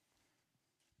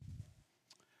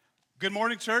Good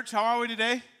morning, church. How are we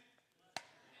today?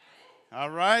 All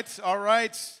right, all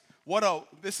right.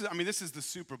 This is the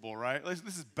Super Bowl, right?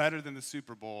 This is better than the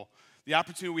Super Bowl. The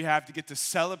opportunity we have to get to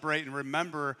celebrate and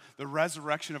remember the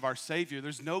resurrection of our Savior.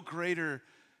 There's no greater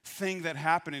thing that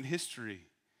happened in history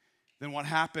than what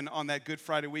happened on that Good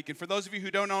Friday week. And for those of you who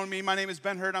don't know me, my name is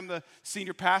Ben Hurd. I'm the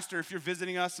senior pastor. If you're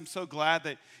visiting us, I'm so glad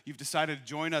that you've decided to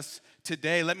join us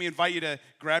today. Let me invite you to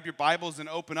grab your Bibles and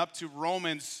open up to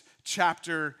Romans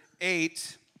chapter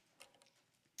 8.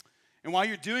 And while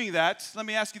you're doing that, let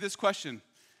me ask you this question.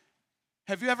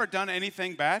 Have you ever done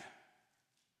anything bad?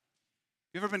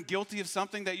 You ever been guilty of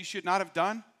something that you should not have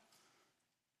done?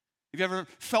 Have you ever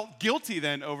felt guilty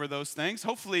then over those things?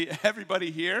 Hopefully everybody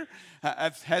here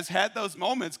has had those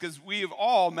moments because we've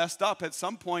all messed up at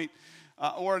some point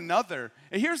or another.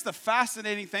 And here's the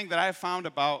fascinating thing that I have found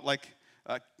about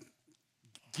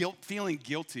feeling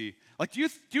guilty. Do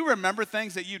you remember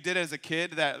things that you did as a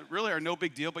kid that really are no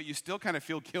big deal, but you still kind of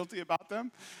feel guilty about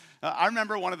them? I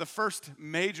remember one of the first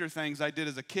major things I did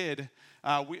as a kid.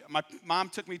 My mom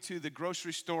took me to the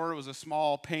grocery store. It was a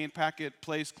small pay and packet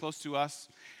place close to us.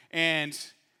 And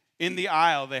in the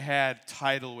aisle, they had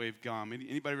Tidal Wave gum.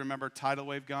 Anybody remember Tidal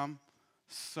Wave gum?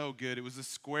 So good. It was a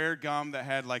square gum that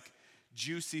had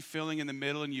juicy filling in the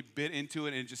middle, and you bit into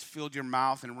it, and it just filled your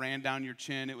mouth and ran down your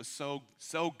chin. It was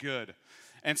so good.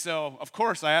 And so, of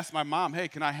course, I asked my mom, hey,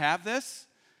 can I have this?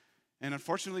 And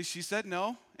unfortunately, she said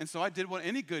no. And so I did what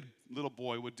any good little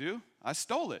boy would do. I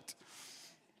stole it.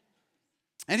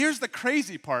 And here's the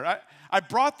crazy part. I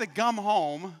brought the gum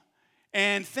home,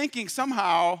 and thinking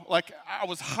somehow, I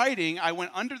was hiding, I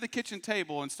went under the kitchen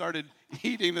table and started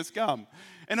eating this gum.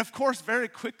 And of course, very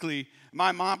quickly,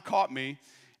 my mom caught me,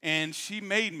 and she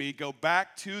made me go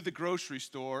back to the grocery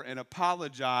store and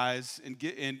apologize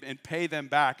and pay them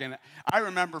back. And I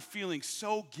remember feeling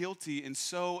so guilty and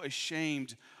so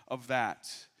ashamed of that.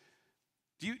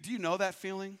 Do you know that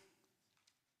feeling?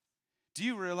 Do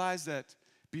you realize that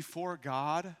before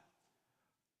God,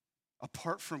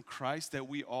 apart from Christ, that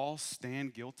we all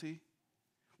stand guilty?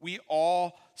 We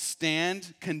all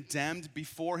stand condemned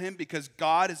before Him because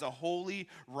God is a holy,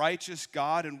 righteous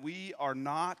God and we are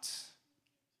not.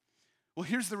 Well,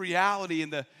 here's the reality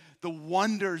and the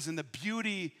wonders and the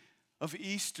beauty of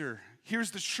Easter.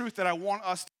 Here's the truth that I want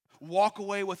us to walk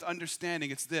away with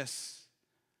understanding. It's this: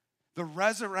 the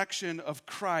resurrection of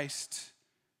Christ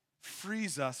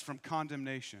frees us from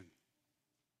condemnation.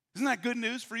 Isn't that good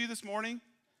news for you this morning?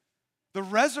 The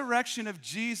resurrection of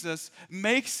Jesus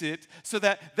makes it so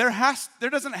that there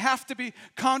doesn't have to be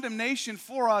condemnation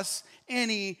for us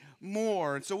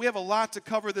anymore. And so we have a lot to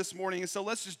cover this morning. And so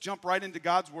let's just jump right into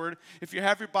God's Word. If you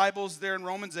have your Bibles there in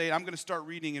Romans 8, I'm going to start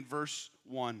reading in verse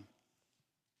 1.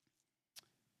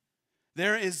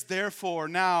 There is therefore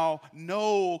now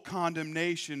no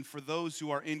condemnation for those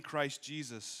who are in Christ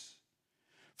Jesus.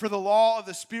 For the law of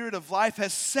the Spirit of life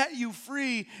has set you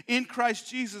free in Christ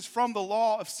Jesus from the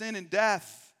law of sin and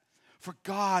death. For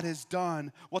God has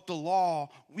done what the law,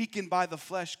 weakened by the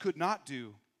flesh, could not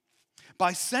do.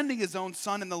 By sending His own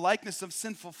Son in the likeness of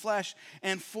sinful flesh,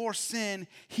 and for sin,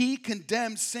 He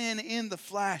condemned sin in the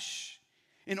flesh,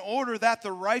 in order that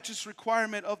the righteous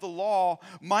requirement of the law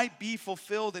might be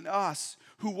fulfilled in us,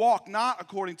 who walk not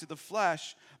according to the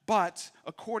flesh, but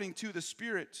according to the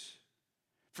Spirit.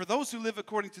 For those who live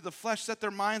according to the flesh set their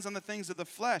minds on the things of the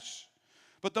flesh,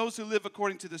 but those who live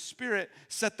according to the Spirit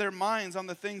set their minds on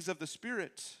the things of the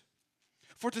Spirit.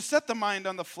 For to set the mind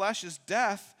on the flesh is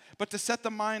death, but to set the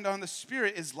mind on the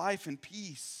Spirit is life and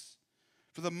peace.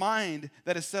 For the mind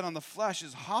that is set on the flesh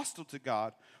is hostile to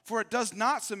God, for it does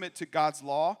not submit to God's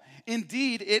law.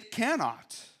 Indeed, it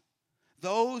cannot.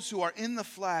 Those who are in the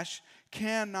flesh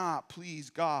cannot please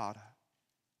God.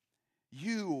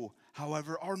 You,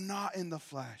 however, are not in the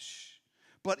flesh,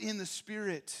 but in the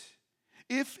Spirit,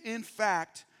 if in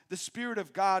fact the Spirit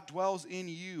of God dwells in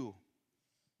you.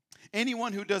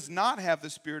 Anyone who does not have the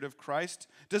Spirit of Christ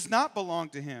does not belong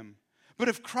to Him. But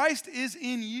if Christ is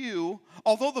in you,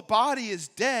 although the body is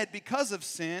dead because of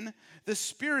sin, the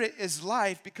Spirit is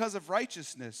life because of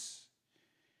righteousness.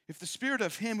 If the Spirit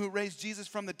of Him who raised Jesus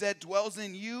from the dead dwells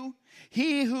in you,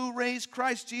 He who raised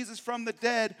Christ Jesus from the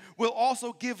dead will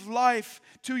also give life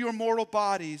to your mortal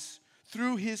bodies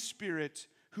through His Spirit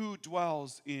who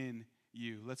dwells in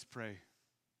you. Let's pray.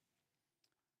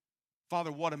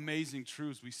 Father, what amazing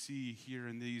truths we see here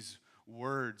in these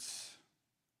words.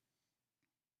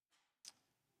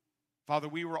 Father,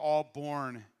 we were all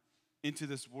born into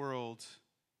this world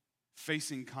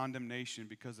facing condemnation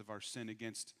because of our sin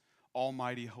against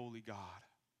Almighty Holy God.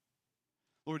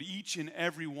 Lord, each and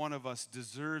every one of us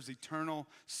deserves eternal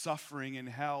suffering in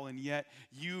hell, and yet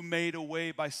you made a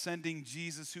way by sending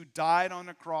Jesus who died on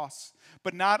the cross.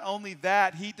 But not only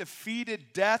that, he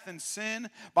defeated death and sin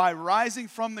by rising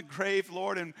from the grave,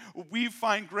 Lord, and we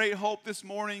find great hope this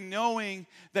morning knowing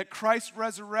that Christ's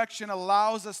resurrection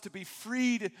allows us to be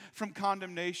freed from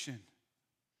condemnation.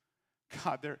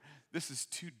 God, this is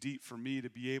too deep for me to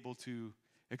be able to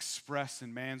express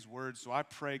in man's words. So I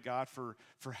pray, God, for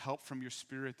help from your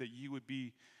Spirit, that you would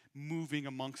be moving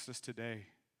amongst us today.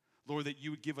 Lord, that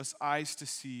you would give us eyes to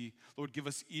see. Lord, give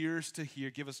us ears to hear.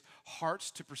 Give us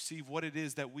hearts to perceive what it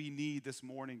is that we need this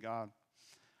morning, God.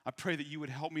 I pray that you would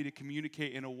help me to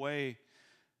communicate in a way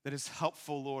that is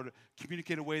helpful, Lord.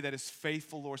 Communicate in a way that is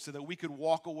faithful, Lord, so that we could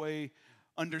walk away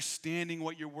understanding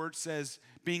what your word says,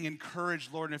 being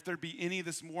encouraged, Lord. And if there be any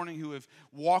this morning who have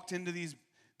walked into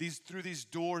through these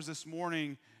doors this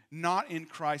morning, not in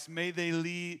Christ, may they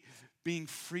leave being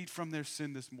freed from their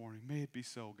sin this morning. May it be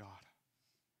so, God.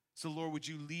 So, Lord, would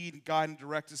you lead, guide, and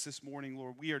direct us this morning,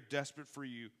 Lord? We are desperate for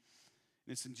you.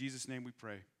 And it's in Jesus' name we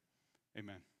pray.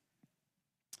 Amen.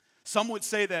 Some would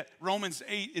say that Romans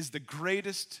 8 is the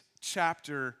greatest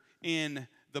chapter in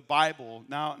the Bible.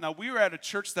 Now we are at a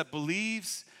church that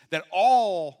believes that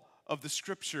all of the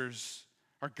scriptures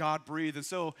are God-breathed. And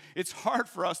so it's hard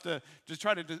for us to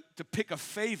try to pick a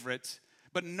favorite,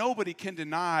 but nobody can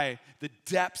deny the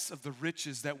depths of the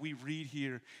riches that we read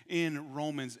here in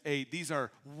Romans 8. These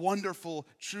are wonderful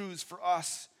truths for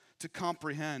us to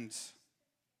comprehend.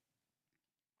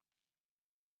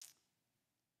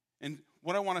 And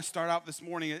what I want to start out this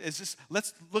morning is just,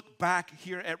 let's look back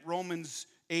here at Romans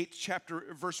 8,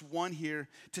 verse 1 here,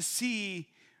 to see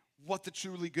what the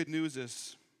truly good news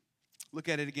is. Look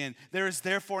at it again. There is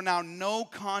therefore now no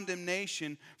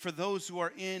condemnation for those who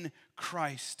are in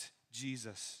Christ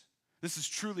Jesus. This is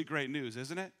truly great news,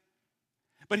 isn't it?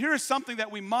 But here is something that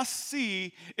we must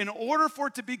see. In order for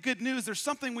it to be good news, there's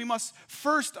something we must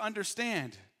first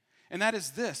understand, and that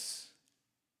is this.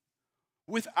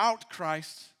 Without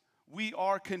Christ, we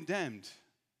are condemned.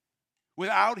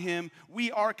 Without him,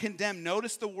 we are condemned.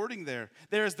 Notice the wording there.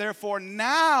 There is therefore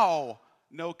now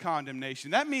no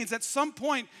condemnation. That means at some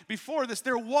point before this,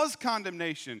 there was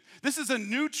condemnation. This is a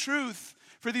new truth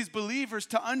for these believers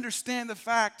to understand the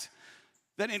fact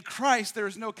that in Christ there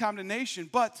is no condemnation.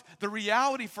 But the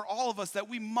reality for all of us that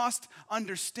we must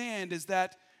understand is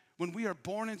that when we are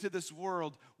born into this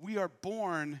world, we are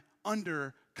born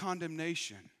under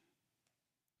condemnation.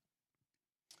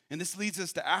 And this leads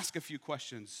us to ask a few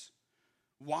questions.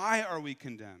 Why are we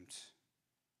condemned?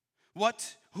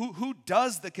 Who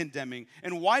does the condemning?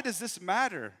 And why does this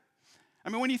matter? I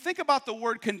mean, when you think about the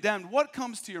word condemned, what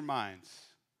comes to your mind?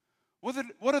 What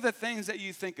are the things that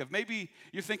you think of? Maybe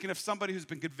you're thinking of somebody who's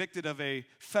been convicted of a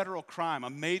federal crime, a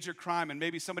major crime, and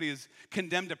maybe somebody is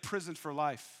condemned to prison for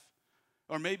life.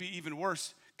 Or maybe even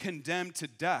worse, condemned to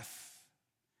death.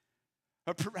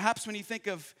 Or perhaps when you think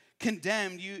of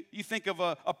condemned, you think of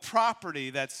a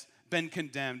property that's been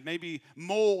condemned. Maybe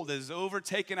mold has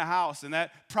overtaken a house and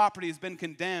that property has been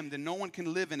condemned and no one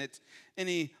can live in it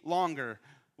any longer.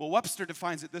 Well, Webster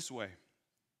defines it this way.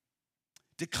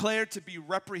 Declared to be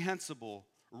reprehensible,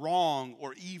 wrong,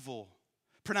 or evil.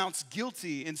 Pronounced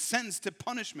guilty and sentenced to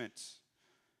punishment.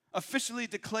 Officially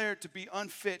declared to be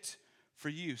unfit for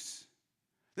use.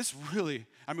 This really,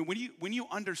 I mean, when you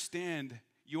understand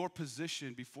your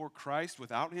position before Christ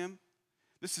without him,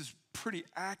 this is pretty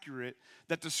accurate,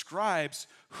 that describes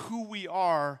who we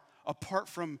are apart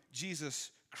from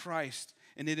Jesus Christ.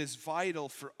 And it is vital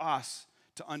for us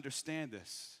to understand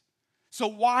this. So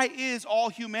why is all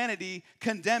humanity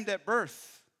condemned at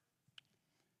birth?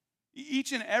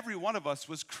 Each and every one of us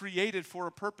was created for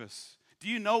a purpose. Do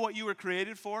you know what you were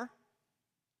created for?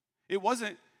 It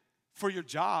wasn't for your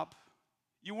job.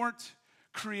 You weren't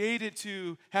created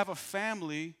to have a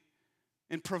family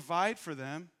and provide for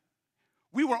them.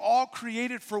 We were all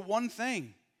created for one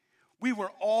thing. We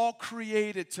were all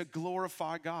created to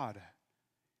glorify God.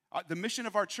 The mission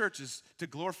of our church is to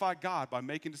glorify God by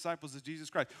making disciples of Jesus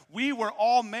Christ. We were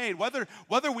all made, whether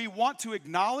we want to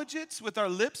acknowledge it with our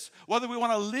lips, whether we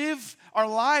want to live our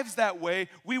lives that way,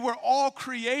 we were all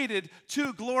created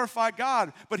to glorify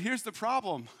God. But here's the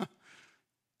problem.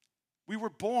 We were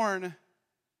born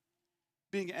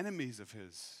being enemies of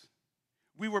his.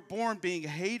 We were born being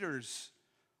haters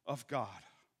of God.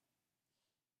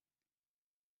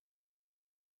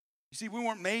 You see, we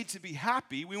weren't made to be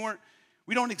happy. We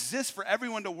don't exist for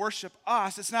everyone to worship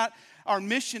us. It's not our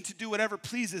mission to do whatever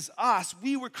pleases us.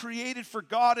 We were created for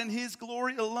God and his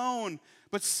glory alone.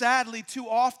 But sadly, too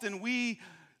often we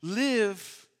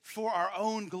live for our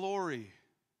own glory.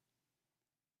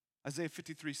 Isaiah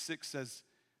 53:6 says,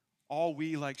 all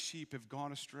we like sheep have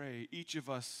gone astray. Each of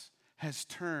us has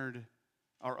turned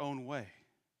our own way.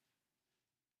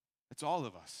 It's all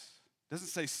of us. It doesn't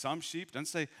say some sheep, it doesn't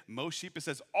say most sheep. It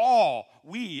says all,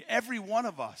 we, every one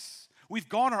of us. We've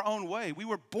gone our own way. We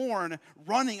were born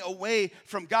running away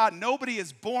from God. Nobody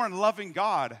is born loving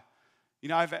God. You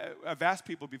know, I've asked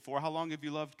people before, how long have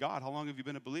you loved God? How long have you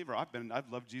been a believer?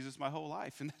 I've loved Jesus my whole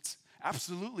life, and that's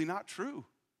absolutely not true.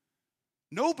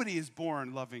 Nobody is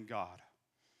born loving God.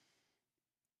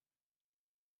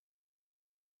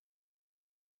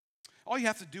 All you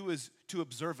have to do is to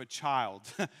observe a child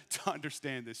to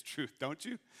understand this truth, don't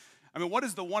you? I mean, what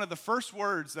is one of the first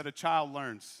words that a child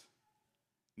learns?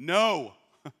 No.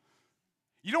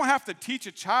 You don't have to teach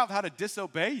a child how to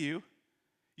disobey you.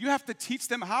 You have to teach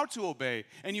them how to obey,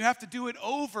 and you have to do it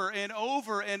over and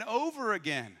over and over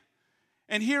again.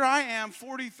 And here I am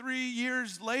 43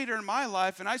 years later in my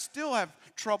life, and I still have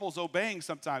troubles obeying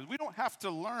sometimes. We don't have to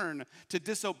learn to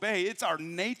disobey. It's our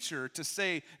nature to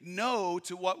say no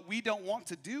to what we don't want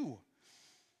to do.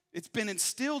 It's been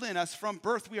instilled in us from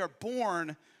birth. We are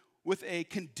born with a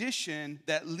condition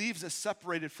that leaves us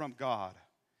separated from God.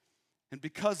 And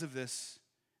because of this,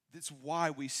 that's why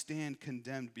we stand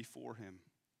condemned before Him.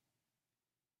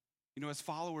 You know, as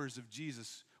followers of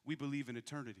Jesus, we believe in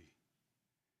eternity.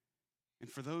 And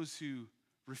for those who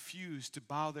refuse to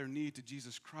bow their knee to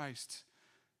Jesus Christ,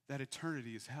 that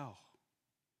eternity is hell.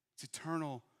 It's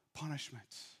eternal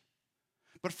punishment.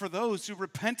 But for those who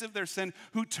repent of their sin,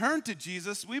 who turn to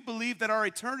Jesus, we believe that our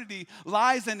eternity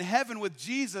lies in heaven with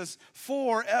Jesus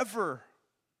forever.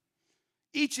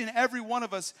 Each and every one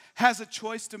of us has a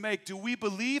choice to make. Do we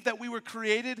believe that we were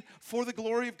created for the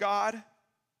glory of God?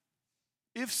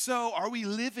 If so, are we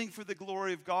living for the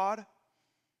glory of God?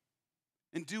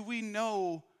 And do we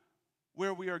know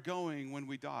where we are going when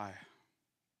we die?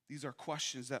 These are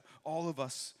questions that all of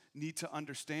us need to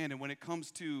understand. And when it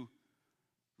comes to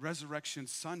Resurrection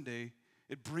Sunday,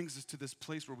 it brings us to this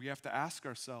place where we have to ask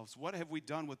ourselves, what have we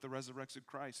done with the resurrected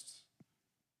Christ?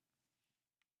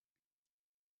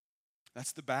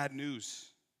 That's the bad news.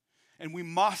 And we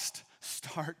must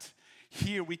start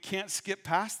here. We can't skip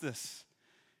past this.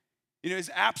 You know,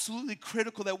 it's absolutely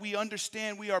critical that we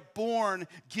understand we are born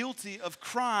guilty of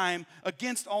crime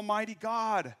against Almighty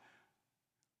God.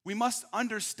 We must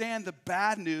understand the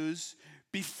bad news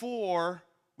before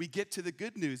we get to the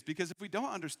good news. Because if we don't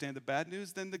understand the bad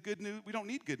news, then the good news, we don't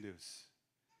need good news.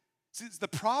 See, it's the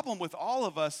problem with all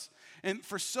of us, and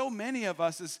for so many of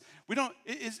us, is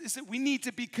that we need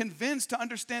to be convinced to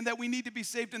understand that we need to be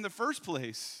saved in the first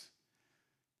place.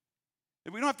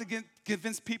 We don't have to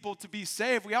convince people to be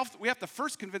saved. We have to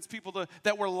first convince people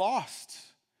that we're lost.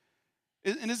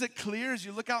 And is it clear as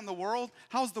you look out in the world?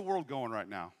 How's the world going right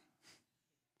now?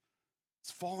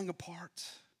 It's falling apart.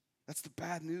 That's the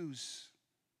bad news.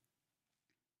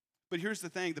 But here's the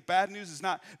thing. The bad news is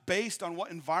not based on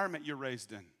what environment you're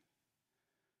raised in.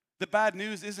 The bad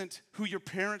news isn't who your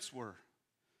parents were.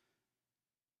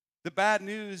 The bad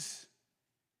news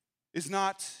is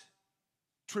not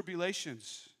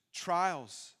tribulations,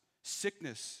 trials,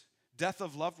 sickness, death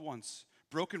of loved ones,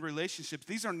 broken relationships.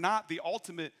 These are not the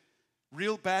ultimate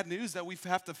real bad news that we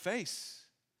have to face.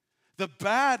 The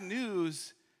bad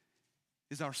news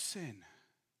is our sin.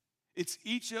 It's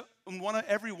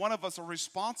every one of us are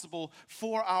responsible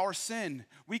for our sin.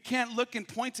 We can't look and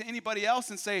point to anybody else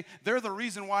and say, they're the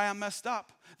reason why I'm messed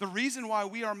up. The reason why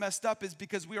we are messed up is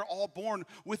because we are all born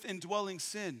with indwelling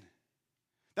sin.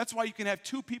 That's why you can have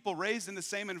two people raised in the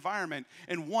same environment,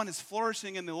 and one is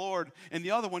flourishing in the Lord, and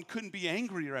the other one couldn't be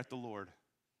angrier at the Lord.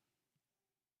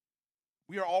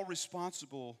 We are all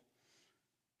responsible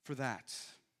for that.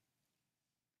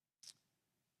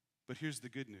 But here's the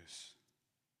good news.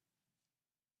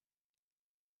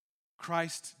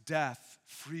 Christ's death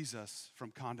frees us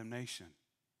from condemnation.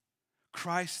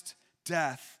 Christ's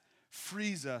death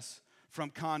frees us from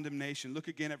condemnation. Look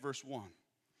again at verse 1.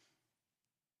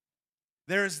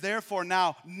 There is therefore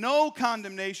now no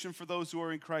condemnation for those who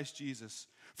are in Christ Jesus.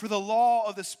 For the law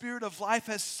of the Spirit of life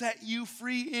has set you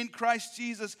free in Christ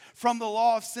Jesus from the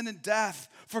law of sin and death.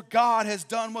 For God has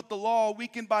done what the law,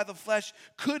 weakened by the flesh,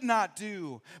 could not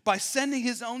do. By sending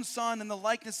His own Son in the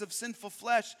likeness of sinful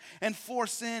flesh, and for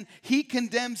sin, He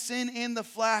condemned sin in the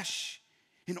flesh,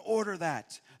 in order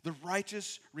that the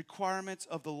righteous requirements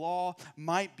of the law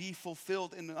might be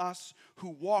fulfilled in us who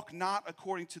walk not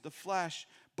according to the flesh,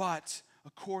 but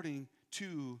according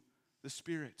to the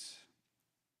Spirit.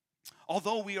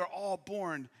 Although we are all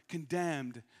born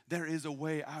condemned, there is a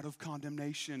way out of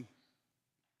condemnation.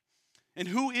 And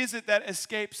who is it that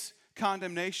escapes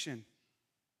condemnation?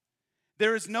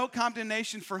 There is no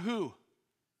condemnation for who?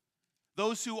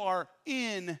 those who are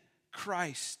in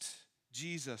Christ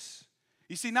Jesus.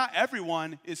 You see, not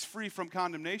everyone is free from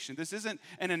condemnation. This isn't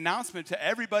an announcement to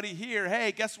everybody here,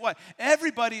 hey, guess what?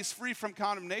 Everybody is free from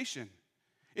condemnation.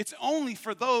 It's only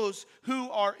for those who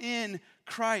are in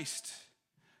Christ.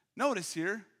 Notice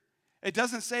here, it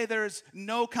doesn't say there is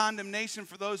no condemnation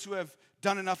for those who have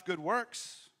done enough good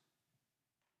works.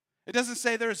 It doesn't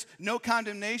say there's no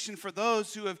condemnation for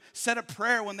those who have said a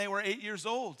prayer when they were 8 years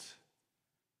old.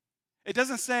 It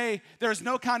doesn't say there's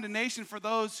no condemnation for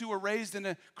those who were raised in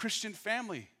a Christian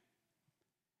family.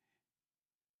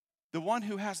 The one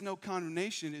who has no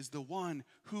condemnation is the one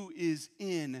who is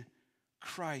in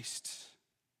Christ.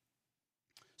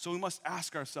 So we must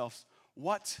ask ourselves,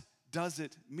 what does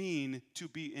it mean to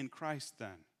be in Christ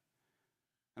then?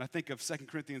 And I think of 2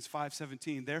 Corinthians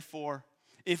 5:17. Therefore,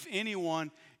 if anyone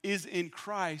is in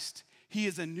Christ, he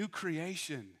is a new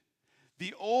creation.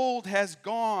 The old has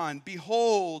gone.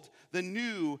 Behold, the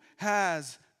new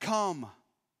has come.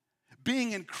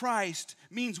 Being in Christ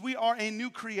means we are a new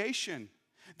creation.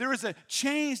 There is a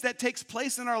change that takes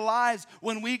place in our lives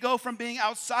when we go from being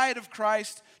outside of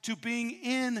Christ to being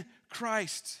in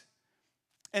Christ.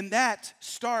 And that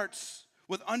starts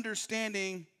with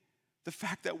understanding the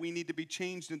fact that we need to be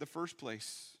changed in the first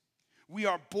place. We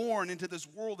are born into this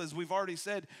world, as we've already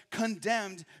said,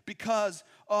 condemned because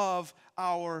of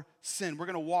our sin. We're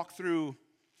going to walk through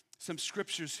some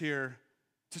scriptures here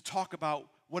to talk about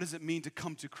what does it mean to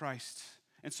come to Christ.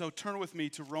 And so turn with me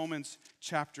to Romans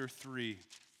chapter 3.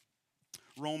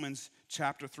 Romans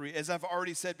chapter 3. As I've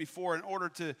already said before, in order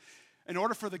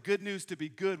for the good news to be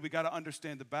good, we got to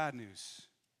understand the bad news.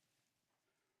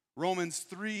 Romans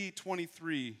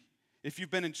 3:23. If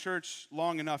you've been in church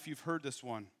long enough, you've heard this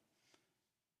one.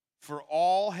 For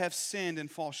all have sinned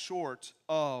and fall short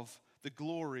of the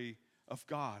glory of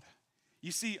God.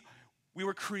 You see, we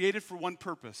were created for one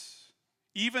purpose.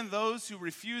 Even those who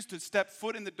refuse to step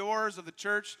foot in the doors of the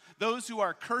church, those who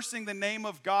are cursing the name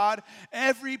of God,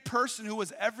 every person who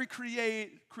was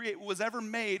ever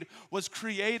made was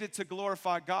created to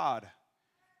glorify God.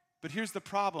 But here's the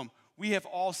problem. We have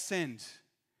all sinned,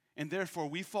 and therefore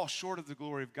we fall short of the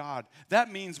glory of God.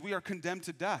 That means we are condemned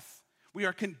to death. We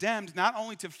are condemned not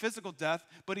only to physical death,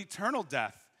 but eternal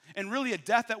death. And really a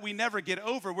death that we never get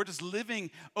over. We're just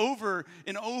living over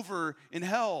and over in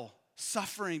hell,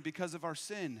 suffering because of our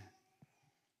sin.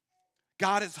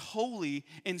 God is holy,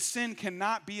 and sin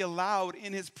cannot be allowed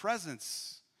in his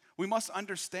presence. We must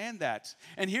understand that.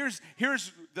 And here's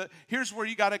where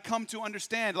you got to come to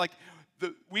understand.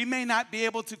 We may not be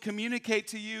able to communicate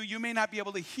to you. You may not be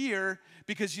able to hear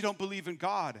because you don't believe in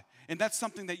God. And that's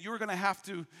something that you're going to have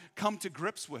to come to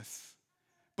grips with.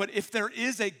 But if there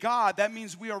is a God, that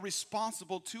means we are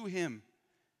responsible to him.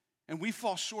 And we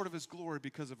fall short of his glory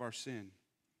because of our sin.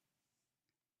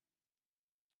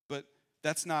 But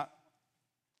that's not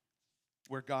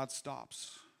where God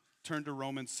stops. Turn to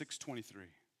Romans 6:23.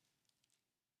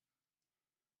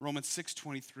 Romans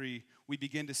 6:23, we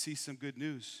begin to see some good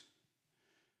news.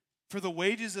 For the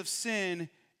wages of sin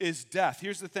is death.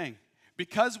 Here's the thing.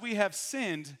 Because we have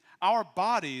sinned, our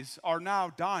bodies are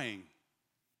now dying.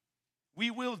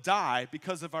 We will die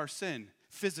because of our sin,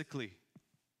 physically.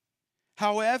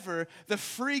 However, the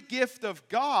free gift of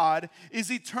God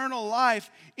is eternal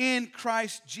life in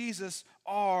Christ Jesus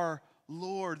our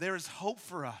Lord. There is hope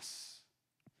for us.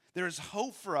 There is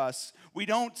hope for us. We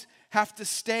don't have to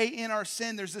stay in our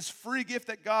sin. There's this free gift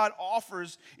that God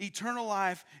offers, eternal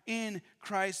life in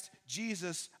Christ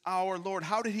Jesus our Lord.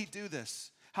 How did he do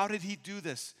this? How did he do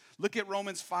this? Look at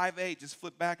Romans 5:8. Just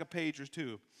flip back a page or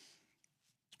two.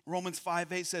 Romans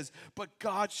 5:8 says, but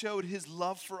God showed his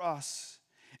love for us,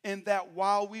 in that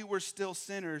while we were still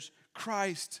sinners,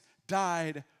 Christ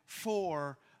died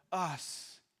for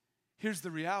us. Here's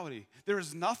the reality. There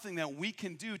is nothing that we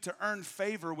can do to earn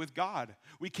favor with God.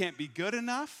 We can't be good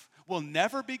enough. We'll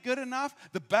never be good enough.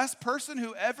 The best person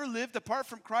who ever lived apart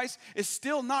from Christ is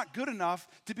still not good enough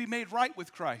to be made right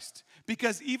with Christ.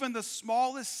 Because even the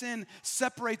smallest sin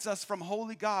separates us from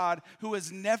holy God who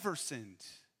has never sinned.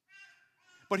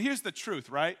 But here's the truth,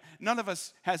 right? None of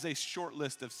us has a short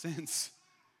list of sins.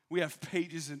 We have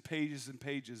pages and pages and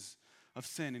pages of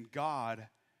sin. And God,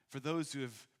 for those who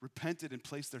have repented and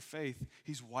placed their faith,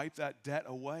 he's wiped that debt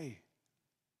away.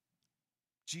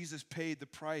 Jesus paid the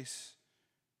price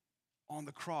on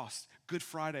the cross. Good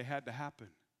Friday had to happen.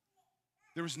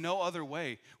 There was no other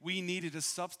way. We needed a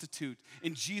substitute,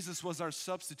 and Jesus was our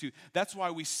substitute. That's why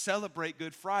we celebrate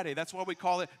Good Friday. That's why we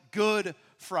call it Good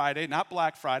Friday, not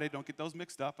Black Friday. Don't get those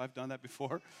mixed up. I've done that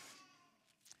before.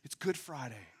 It's Good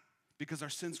Friday because our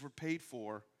sins were paid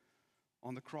for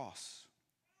on the cross.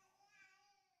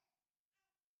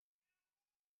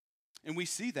 And we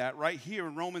see that right here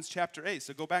in Romans chapter 8.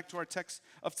 So go back to our text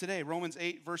of today, Romans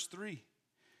 8, verse 3.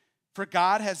 For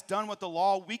God has done what the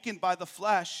law, weakened by the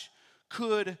flesh,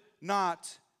 could not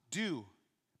do.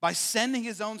 By sending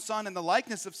his own Son in the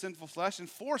likeness of sinful flesh and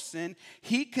for sin,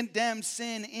 he condemned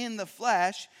sin in the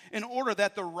flesh in order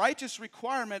that the righteous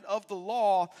requirement of the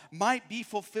law might be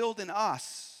fulfilled in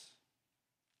us.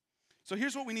 So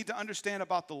here's what we need to understand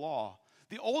about the law.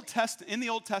 In the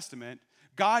Old Testament,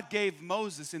 God gave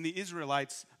Moses and the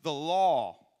Israelites the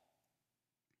law.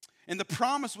 And the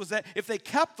promise was that if they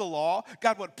kept the law,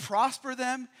 God would prosper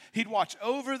them, he'd watch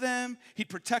over them, he'd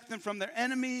protect them from their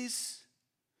enemies.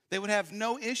 They would have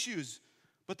no issues,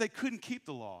 but they couldn't keep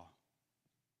the law.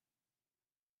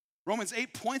 Romans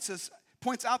 8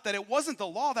 points out that it wasn't the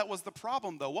law that was the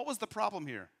problem, though. What was the problem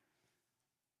here?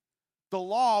 The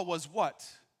law was what?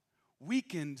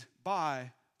 Weakened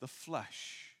by the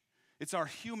flesh. It's our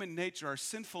human nature, our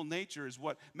sinful nature is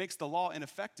what makes the law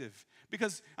ineffective.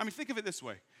 Because, think of it this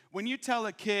way. When you tell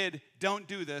a kid, don't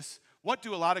do this, what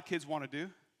do a lot of kids want to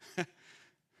do?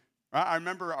 I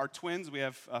remember our twins, we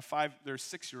have 5, they're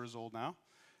 6 years old now.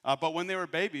 But when they were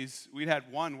babies, we'd had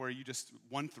one where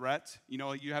one threat.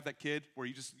 You have that kid where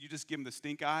you just give them the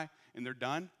stink eye and they're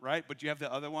done, right? But you have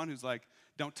the other one who's like,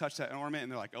 don't touch that ornament,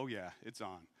 and they're like, oh yeah, it's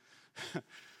on.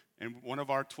 And one of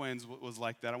our twins was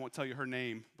like that. I won't tell you her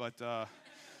name, but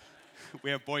we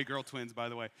have boy-girl twins, by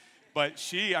the way. But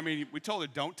we told her,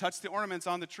 don't touch the ornaments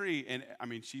on the tree. And,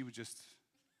 she was just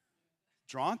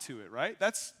drawn to it, right?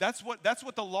 That's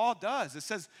what the law does. It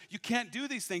says, you can't do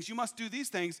these things. You must do these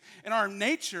things. And our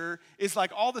nature is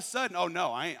like all of a sudden, oh,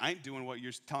 no, I ain't doing what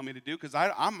you're telling me to do because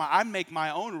I make my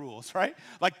own rules, right?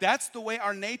 Like that's the way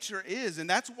our nature is. And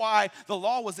that's why the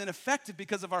law was ineffective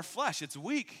because of our flesh. It's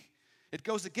weak. It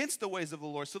goes against the ways of the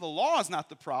Lord. So the law is not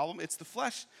the problem. It's the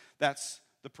flesh that's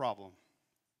the problem.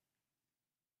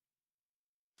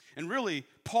 And really,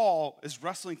 Paul is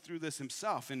wrestling through this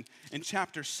himself. In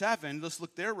chapter 7, let's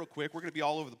look there real quick. We're going to be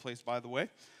all over the place, by the way,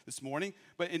 this morning.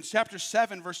 But in chapter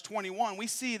 7, verse 21, we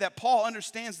see that Paul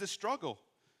understands this struggle.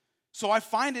 So I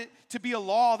find it to be a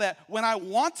law that when I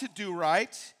want to do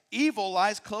right, evil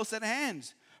lies close at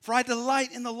hand. For I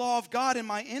delight in the law of God in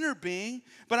my inner being,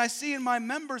 but I see in my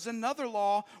members another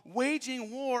law, waging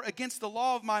war against the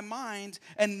law of my mind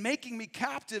and making me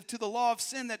captive to the law of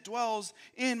sin that dwells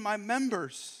in my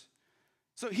members.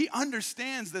 So he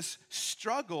understands this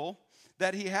struggle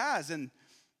that he has, and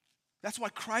that's why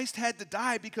Christ had to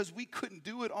die, because we couldn't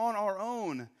do it on our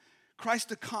own.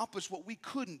 Christ accomplished what we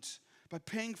couldn't by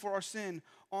paying for our sin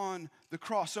on the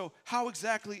cross. So how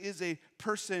exactly is a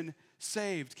person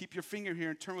saved? Keep your finger here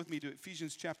and turn with me to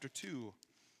Ephesians chapter 2.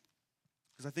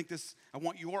 Because I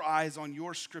want your eyes on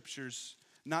your scriptures,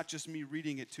 not just me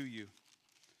reading it to you.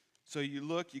 So you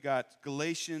got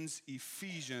Galatians,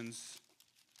 Ephesians,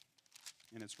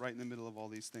 and it's right in the middle of all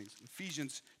these things.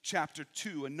 Ephesians chapter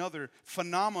 2, another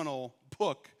phenomenal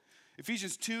book.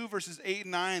 Ephesians 2, verses 8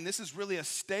 and 9, this is really a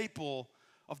staple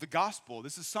of the gospel.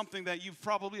 This is something that you've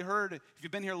probably heard. If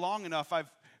you've been here long enough, I've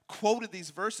quoted these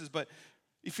verses, but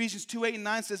Ephesians 2, 8 and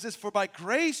 9 says this, for by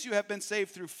grace you have been saved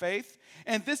through faith,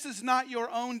 and this is not your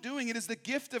own doing. It is the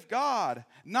gift of God,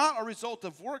 not a result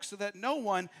of works, so that no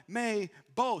one may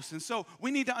boast. And so we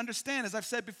need to understand, as I've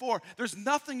said before, there's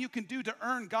nothing you can do to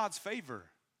earn God's favor.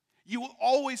 You will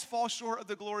always fall short of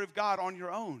the glory of God on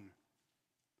your own.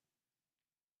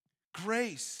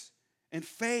 Grace and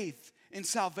faith and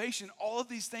salvation, all of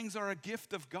these things are a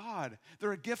gift of God.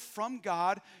 They're a gift from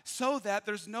God so that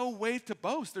there's no way to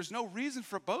boast. There's no reason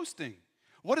for boasting.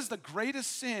 What is the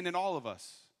greatest sin in all of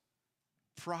us?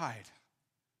 Pride.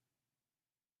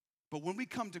 But when we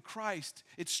come to Christ,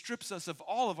 it strips us of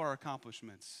all of our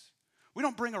accomplishments. We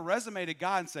don't bring a resume to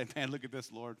God and say, man, look at this,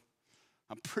 Lord.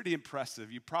 I'm pretty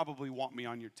impressive. You probably want me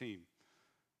on your team.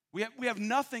 We have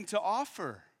nothing to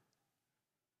offer.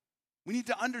 We need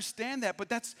to understand that, but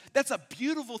that's a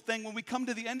beautiful thing when we come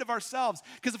to the end of ourselves.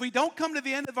 Because if we don't come to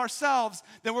the end of ourselves,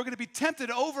 then we're going to be tempted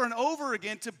over and over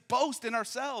again to boast in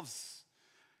ourselves.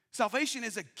 Salvation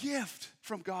is a gift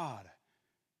from God.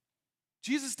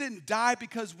 Jesus didn't die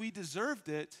because we deserved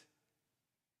it.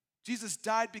 Jesus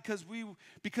died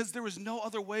because there was no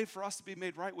other way for us to be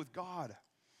made right with God.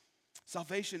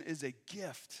 Salvation is a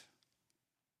gift.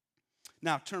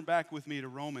 Now, turn back with me to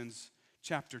Romans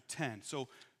chapter 10. So,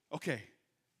 okay,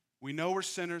 we know we're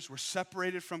sinners. We're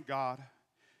separated from God.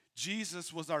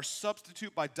 Jesus was our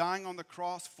substitute by dying on the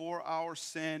cross for our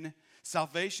sin.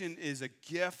 Salvation is a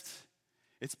gift.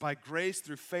 It's by grace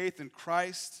through faith in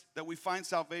Christ that we find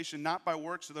salvation, not by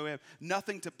works, so that we have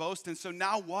nothing to boast in. So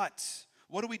now what?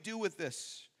 What do we do with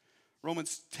this?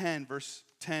 Romans 10, verse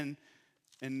 10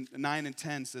 in 9 and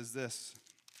 10 says this.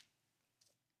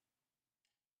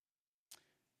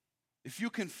 If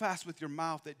you confess with your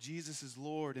mouth that Jesus is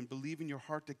Lord and believe in your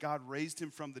heart that God raised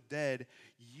him from the dead,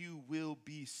 you will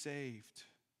be saved.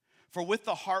 For with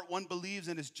the heart one believes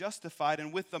and is justified,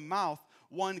 and with the mouth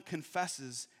one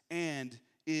confesses and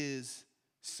is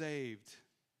saved.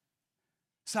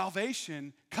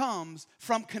 Salvation comes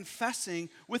from confessing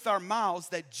with our mouths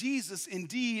that Jesus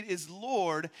indeed is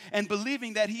Lord and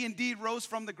believing that he indeed rose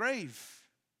from the grave.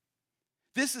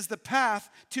 This is the path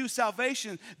to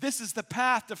salvation. This is the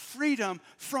path to freedom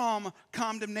from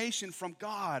condemnation from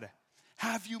God.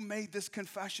 Have you made this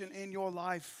confession in your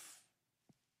life?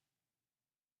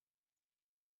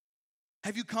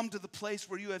 Have you come to the place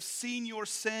where you have seen your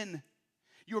sin?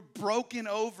 You're broken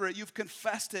over it. You've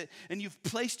confessed it, and you've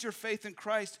placed your faith in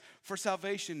Christ for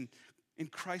salvation in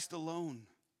Christ alone.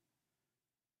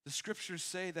 The scriptures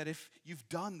say that if you've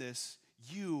done this,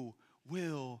 you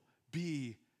will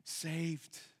be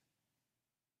saved.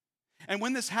 And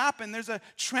when this happens, there's a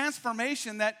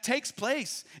transformation that takes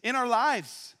place in our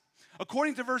lives.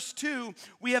 According to verse 2,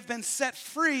 we have been set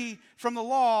free from the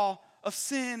law of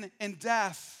sin and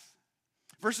death.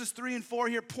 Verses 3 and 4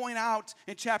 here point out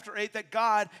in chapter 8 that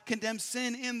God condemns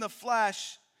sin in the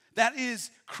flesh. That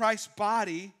is Christ's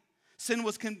body. Sin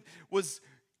was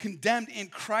condemned in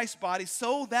Christ's body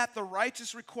so that the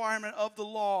righteous requirement of the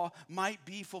law might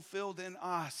be fulfilled in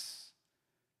us.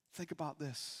 Think about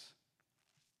this.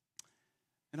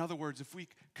 In other words, if we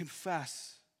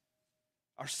confess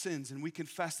our sins and we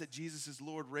confess that Jesus is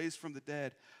Lord, raised from the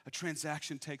dead, a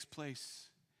transaction takes place.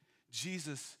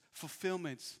 Jesus'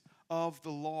 fulfillment of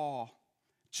the law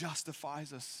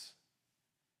justifies us.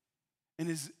 And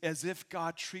is as if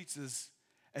God treats us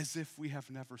as if we have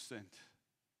never sinned.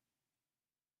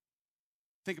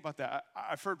 Think about that.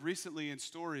 I've heard recently in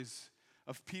stories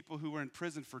of people who were in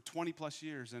prison for 20 plus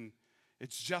years, and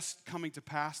it's just coming to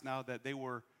pass now that they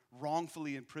were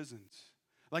wrongfully imprisoned.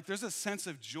 Like there's a sense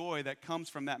of joy that comes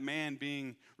from that man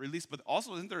being released, but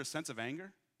also isn't there a sense of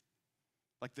anger?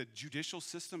 Like the judicial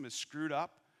system is screwed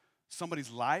up,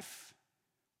 somebody's life,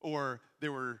 or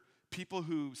there were people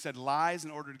who said lies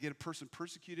in order to get a person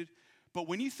persecuted. But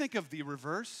when you think of the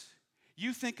reverse,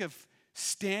 you think of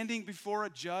standing before a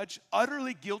judge,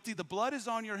 utterly guilty. The blood is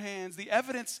on your hands. The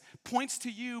evidence points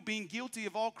to you being guilty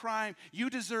of all crime. You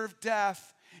deserve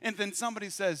death. And then somebody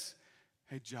says,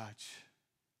 hey, judge,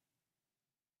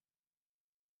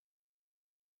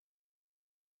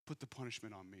 put the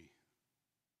punishment on me.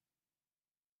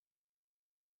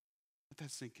 Let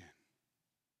that sink in.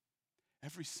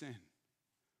 Every sin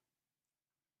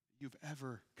you've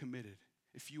ever committed,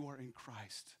 if you are in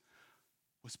Christ,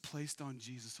 was placed on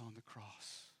Jesus on the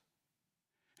cross.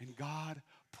 And God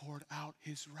poured out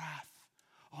his wrath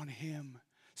on him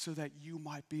so that you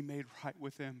might be made right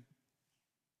with him.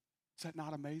 Is that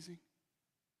not amazing?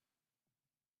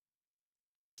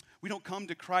 We don't come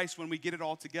to Christ when we get it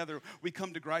all together. We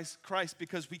come to Christ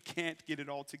because we can't get it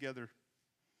all together.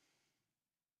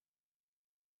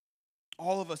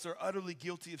 All of us are utterly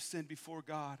guilty of sin before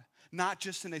God, not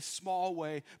just in a small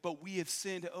way, but we have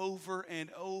sinned over and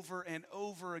over and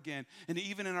over again. And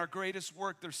even in our greatest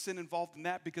work, there's sin involved in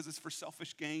that because it's for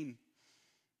selfish gain.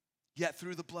 Yet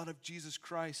through the blood of Jesus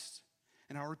Christ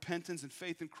and our repentance and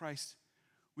faith in Christ,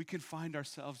 we can find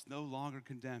ourselves no longer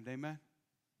condemned. Amen?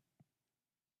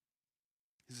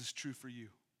 Is this true for you?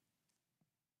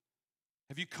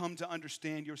 Have you come to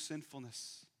understand your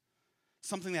sinfulness?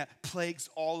 Something that plagues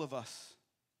all of us.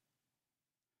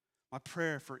 My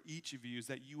prayer for each of you is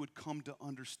that you would come to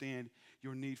understand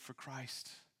your need for Christ.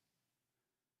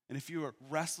 And if you are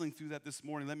wrestling through that this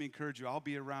morning, let me encourage you. I'll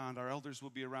be around. Our elders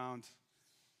will be around.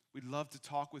 We'd love to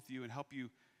talk with you and help you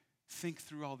think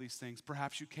through all these things.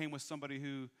 Perhaps you came with somebody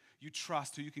who you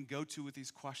trust, who you can go to with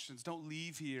these questions. Don't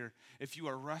leave here if you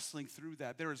are wrestling through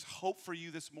that. There is hope for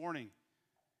you this morning.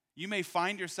 You may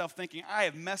find yourself thinking, I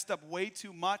have messed up way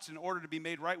too much in order to be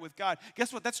made right with God.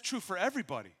 Guess what? That's true for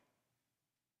everybody.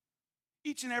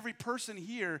 Each and every person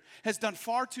here has done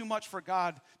far too much for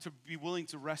God to be willing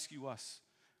to rescue us.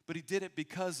 But he did it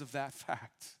because of that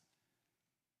fact,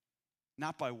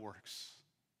 not by works.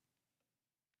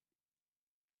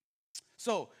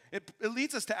 So it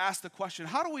leads us to ask the question,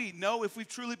 how do we know if we've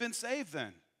truly been saved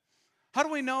then? How do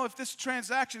we know if this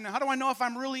transaction, how do I know if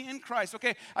I'm really in Christ?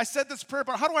 Okay, I said this prayer,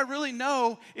 but how do I really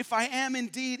know if I am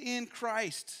indeed in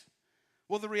Christ?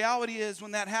 Well, the reality is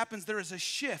when that happens, there is a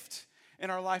shift in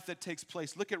our life that takes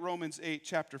place. Look at Romans 8,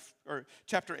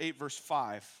 chapter 8, verse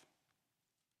 5.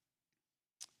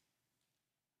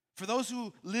 For those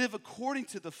who live according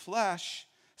to the flesh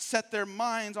set their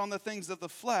minds on the things of the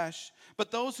flesh,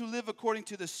 but those who live according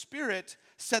to the Spirit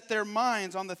set their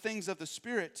minds on the things of the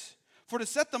Spirit. For to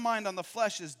set the mind on the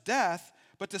flesh is death,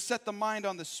 but to set the mind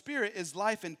on the Spirit is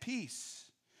life and peace.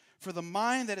 For the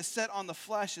mind that is set on the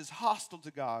flesh is hostile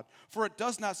to God, for it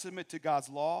does not submit to God's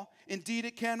law. Indeed,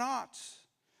 it cannot.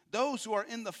 Those who are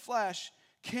in the flesh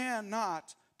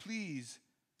cannot please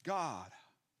God.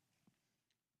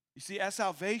 You see, at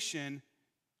salvation,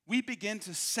 we begin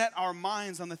to set our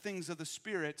minds on the things of the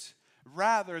Spirit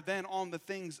rather than on the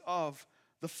things of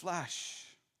the flesh.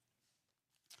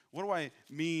 What do I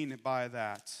mean by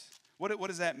that? What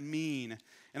does that mean?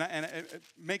 And it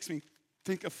makes me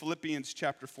think of Philippians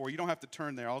chapter 4. You don't have to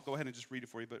turn there. I'll go ahead and just read it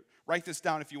for you, but write this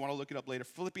down if you want to look it up later.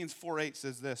 Philippians 4:8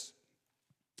 says this.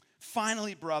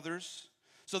 Finally, brothers,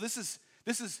 so this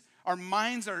is our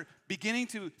minds are beginning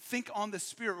to think on the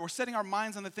Spirit. We're setting our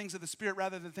minds on the things of the Spirit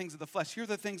rather than things of the flesh. Here are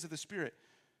the things of the Spirit.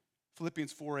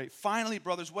 Philippians 4:8. Finally,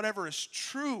 brothers, whatever is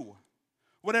true,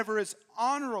 whatever is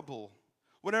honorable,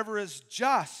 whatever is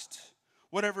just,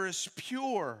 whatever is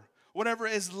pure, whatever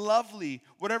is lovely,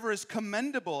 whatever is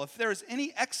commendable, if there is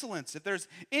any excellence, if there's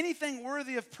anything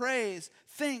worthy of praise,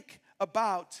 think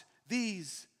about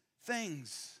these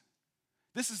things.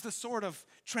 This is the sort of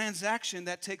transaction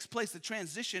that takes place, the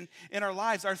transition in our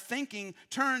lives. Our thinking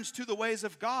turns to the ways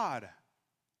of God.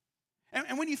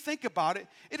 And when you think about it,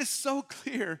 it is so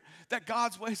clear that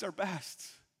God's ways are best.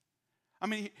 I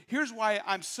mean, here's why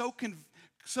I'm so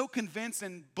convinced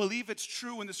and believe it's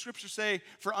true when the scriptures say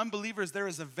for unbelievers there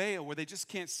is a veil where they just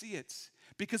can't see it.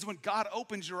 Because when God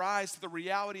opens your eyes to the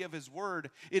reality of his word,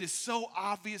 it is so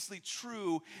obviously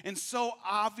true and so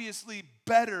obviously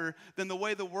better than the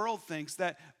way the world thinks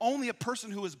that only a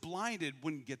person who is blinded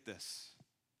wouldn't get this.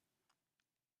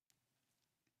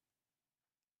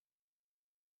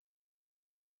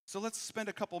 So let's spend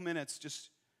a couple minutes just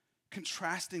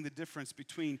contrasting the difference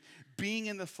between being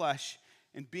in the flesh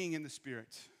and being in the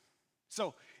Spirit.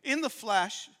 So in the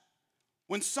flesh,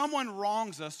 when someone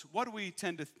wrongs us, what do we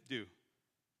tend to do?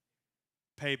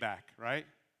 Payback, right?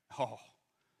 Oh,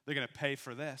 they're going to pay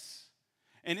for this.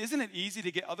 And isn't it easy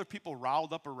to get other people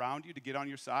riled up around you to get on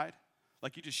your side?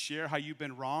 Like you just share how you've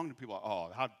been wronged, and people are,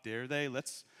 oh, how dare they?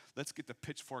 Let's get the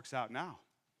pitchforks out now.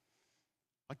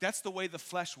 Like that's the way the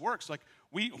flesh works. Like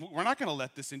we're not going to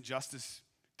let this injustice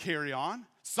carry on.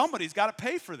 Somebody's got to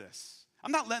pay for this.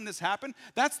 I'm not letting this happen.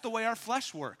 That's the way our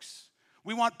flesh works.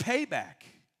 We want payback.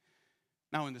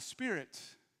 Now in the Spirit,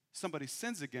 somebody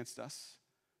sins against us.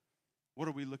 What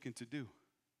are we looking to do?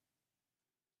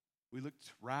 We look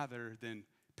rather than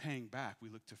paying back, we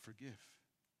look to forgive.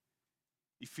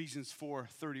 Ephesians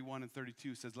 4:31 and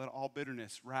 32 says, let all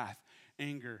bitterness, wrath,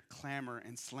 anger, clamor,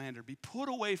 and slander be put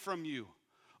away from you,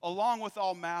 along with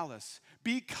all malice.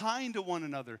 Be kind to one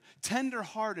another,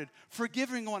 tender-hearted,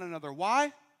 forgiving one another.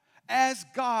 Why? As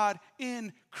God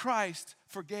in Christ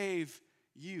forgave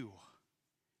you.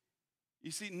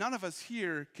 You see, none of us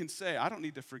here can say, I don't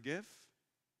need to forgive.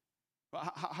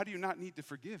 How do you not need to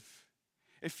forgive?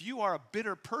 If you are a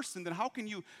bitter person, then how can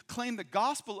you claim the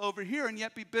gospel over here and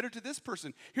yet be bitter to this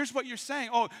person? Here's what you're saying.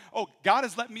 Oh, God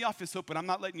has let me off his hook, but I'm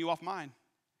not letting you off mine.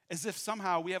 As if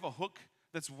somehow we have a hook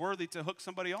that's worthy to hook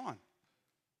somebody on.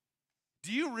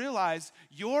 Do you realize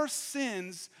your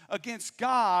sins against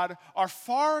God are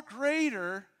far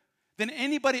greater than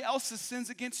anybody else's sins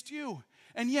against you?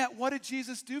 And yet, what did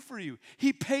Jesus do for you?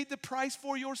 He paid the price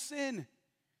for your sin.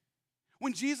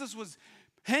 When Jesus was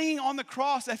hanging on the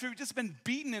cross after he'd just been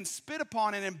beaten and spit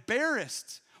upon and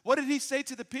embarrassed, what did he say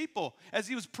to the people as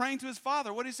he was praying to his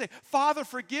Father? What did he say? Father,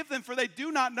 forgive them, for they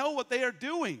do not know what they are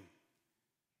doing.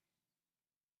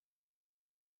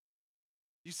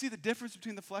 You see the difference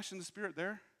between the flesh and the Spirit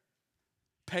there?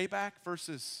 Payback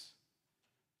versus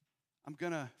I'm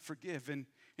going to forgive. And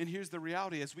here's the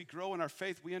reality. As we grow in our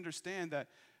faith, we understand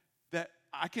that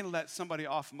I can let somebody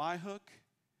off my hook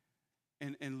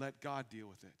and let God deal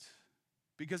with it.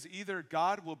 Because either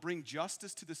God will bring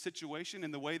justice to the situation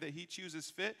in the way that he chooses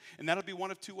fit, and that'll be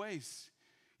one of two ways.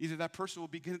 Either that person will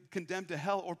be condemned to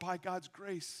hell, or by God's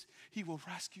grace, he will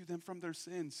rescue them from their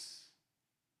sins.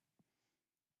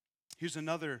 Here's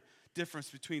another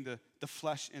difference between the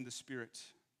flesh and the Spirit.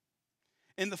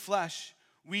 In the flesh,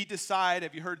 we decide,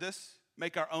 have you heard this?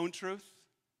 Make our own truth.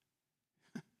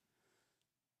 A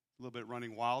little bit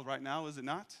running wild right now, is it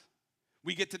not?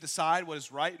 We get to decide what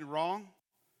is right and wrong,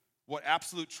 what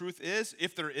absolute truth is,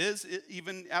 if there is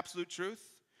even absolute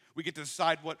truth. We get to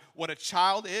decide what a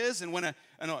child is and when a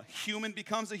human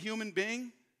becomes a human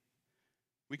being.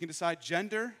 We can decide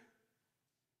gender.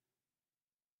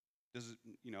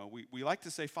 We like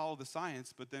to say follow the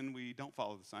science, but then we don't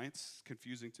follow the science. It's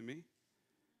confusing to me.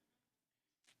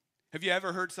 Have you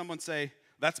ever heard someone say,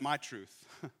 that's my truth?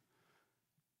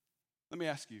 Let me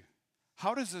ask you,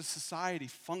 how does a society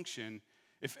function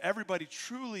if everybody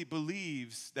truly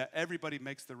believes that everybody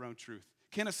makes their own truth?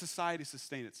 Can a society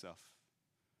sustain itself?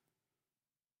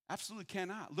 Absolutely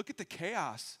cannot. Look at the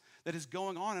chaos that is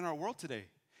going on in our world today.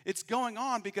 It's going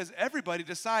on because everybody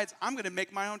decides, I'm going to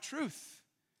make my own truth.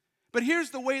 But here's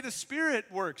the way the Spirit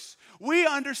works. We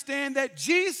understand that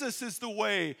Jesus is the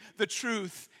way, the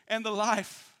truth, and the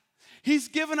life. He's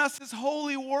given us His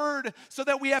holy word so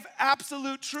that we have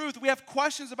absolute truth. We have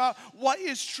questions about what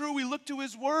is true. We look to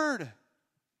His word.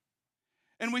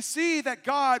 And we see that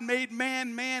God made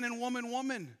man, man, and woman,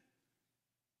 woman.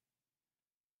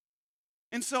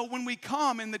 And so when we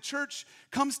come and the church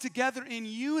comes together in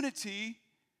unity,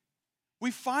 we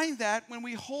find that when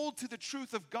we hold to the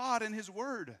truth of God and His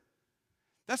word.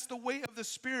 That's the way of the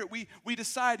Spirit. We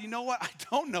decide, you know what? I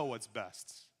don't know what's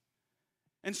best.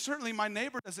 And certainly my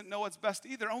neighbor doesn't know what's best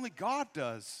either. Only God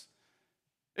does.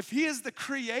 If He is the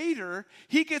creator,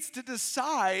 He gets to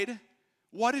decide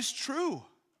what is true.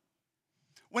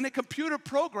 When a computer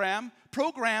program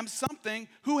programs something,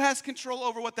 who has control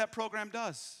over what that program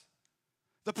does?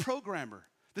 The programmer.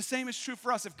 The same is true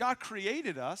for us. If God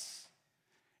created us,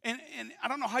 and I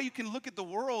don't know how you can look at the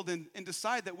world and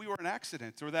decide that we were an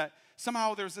accident or that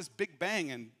somehow there was this big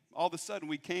bang and all of a sudden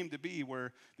we came to be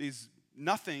where these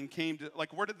nothing came to,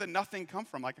 like, where did the nothing come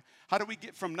from? Like, how do we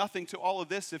get from nothing to all of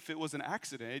this if it was an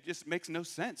accident? It just makes no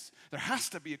sense. There has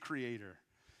to be a creator.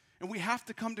 And we have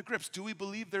to come to grips. Do we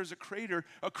believe there's a creator,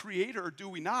 or do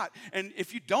we not? And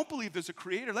if you don't believe there's a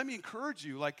creator, let me encourage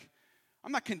you, like,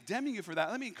 I'm not condemning you for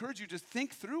that. Let me encourage you to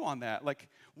think through on that. Like,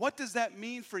 what does that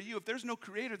mean for you? If there's no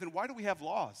creator, then why do we have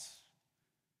laws?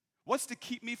 What's to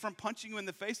keep me from punching you in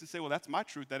the face and say, well, that's my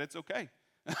truth, that it's okay?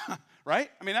 Right?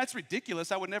 I mean, that's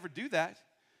ridiculous. I would never do that.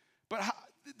 But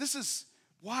this is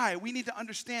why we need to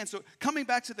understand. So coming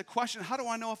back to the question, how do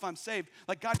I know if I'm saved?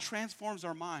 Like, God transforms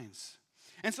our minds.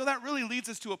 And so that really leads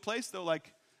us to a place, though,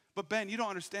 like, but Ben, you don't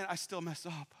understand. I still mess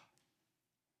up.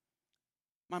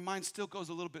 My mind still goes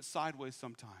a little bit sideways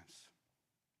sometimes.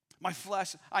 My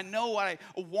flesh, I know what I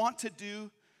want to do,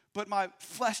 but my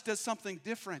flesh does something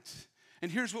different.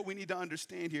 And here's what we need to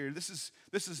understand here. This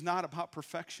is not about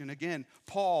perfection. Again,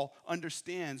 Paul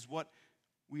understands what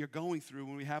we are going through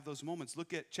when we have those moments.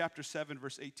 Look at chapter 7,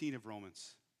 verse 18 of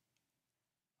Romans.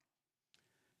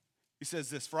 He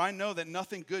says this, "For I know that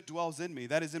nothing good dwells in me,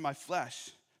 that is in my flesh.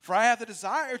 For I have the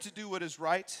desire to do what is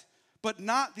right, but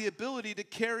not the ability to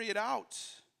carry it out.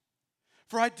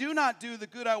 For I do not do the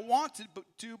good I want to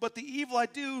do, but the evil I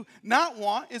do not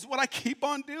want is what I keep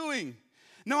on doing.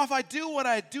 Now, if I do what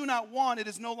I do not want, it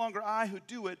is no longer I who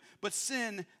do it, but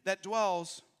sin that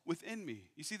dwells within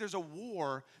me." You see, there's a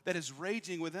war that is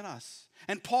raging within us.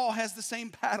 And Paul has the same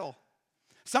battle.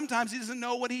 Sometimes he doesn't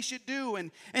know what he should do,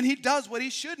 and he does what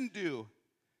he shouldn't do.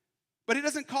 But he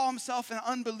doesn't call himself an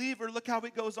unbeliever. Look how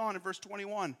it goes on in verse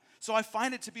 21. "So I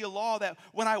find it to be a law that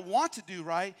when I want to do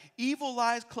right, evil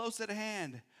lies close at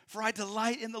hand. For I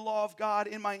delight in the law of God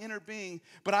in my inner being,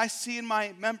 but I see in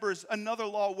my members another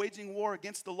law waging war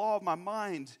against the law of my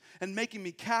mind and making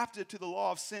me captive to the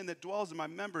law of sin that dwells in my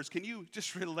members." Can you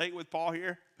just relate with Paul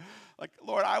here? Like,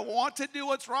 Lord, I want to do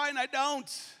what's right and I don't.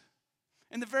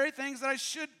 And the very things that I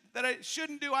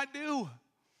shouldn't do, I do.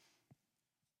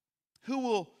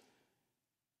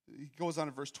 He goes on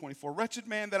in verse 24, "Wretched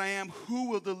man that I am, who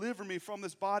will deliver me from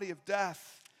this body of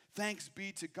death? Thanks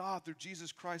be to God through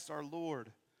Jesus Christ our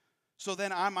Lord. So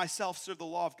then I myself serve the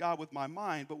law of God with my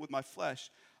mind, but with my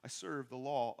flesh I serve the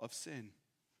law of sin."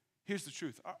 Here's the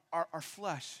truth. Our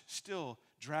flesh still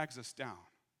drags us down.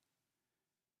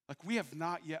 Like, we have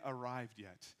not yet arrived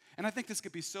yet. And I think this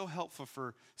could be so helpful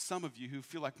for some of you who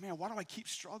feel like, man, why do I keep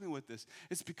struggling with this?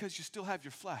 It's because you still have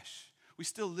your flesh. We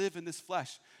still live in this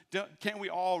flesh. Can't we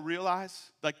all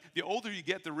realize? Like, the older you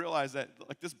get to realize that,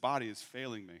 like, this body is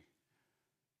failing me.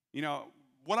 You know,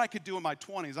 what I could do in my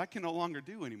 20s, I can no longer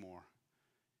do anymore.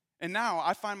 And now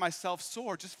I find myself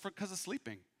sore just because of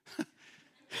sleeping.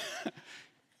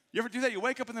 You ever do that? You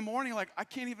wake up in the morning like, I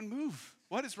can't even move.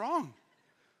 What is wrong?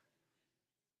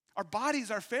 Our bodies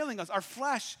are failing us. Our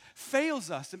flesh fails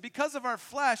us. And because of our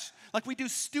flesh, like, we do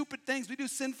stupid things, we do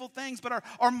sinful things, but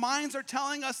our minds are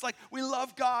telling us, like, we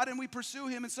love God and we pursue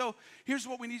Him. And so here's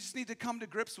what we just need to come to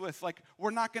grips with. Like,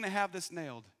 we're not going to have this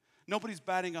nailed. Nobody's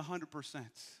batting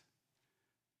 100%.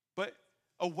 But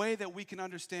a way that we can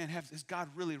understand, has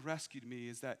God really rescued me,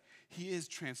 is that He is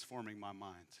transforming my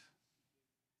mind.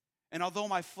 And although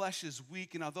my flesh is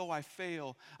weak and although I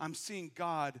fail, I'm seeing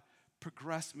God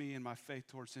progress me in my faith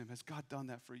towards Him. Has God done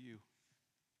that for you?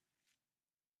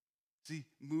 Is He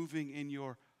moving in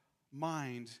your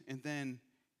mind, and then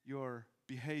your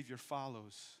behavior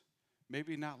follows.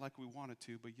 Maybe not like we want it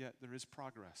to, but yet there is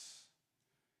progress.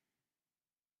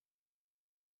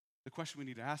 The question we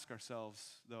need to ask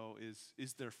ourselves, though,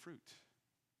 is there fruit?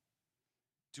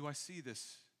 Do I see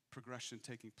this progression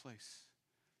taking place?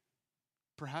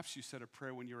 Perhaps you said a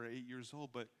prayer when you were 8 years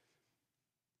old, but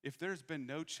if there's been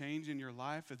no change in your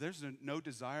life, if there's no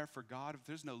desire for God, if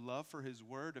there's no love for His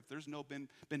Word, if there's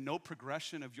been no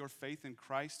progression of your faith in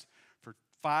Christ for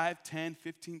 5, 10,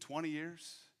 15, 20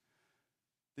 years,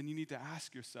 then you need to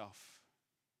ask yourself,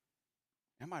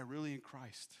 am I really in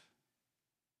Christ?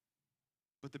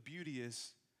 But the beauty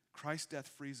is, Christ's death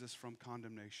frees us from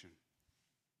condemnation.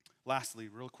 Lastly,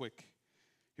 real quick,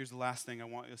 here's the last thing I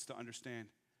want us to understand.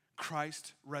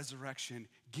 Christ's resurrection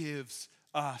gives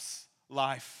us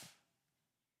life.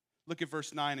 Look at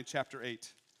verse 9 in chapter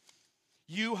 8.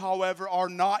 You, however, are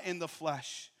not in the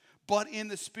flesh, but in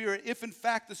the Spirit, if in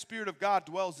fact the Spirit of God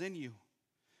dwells in you.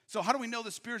 So how do we know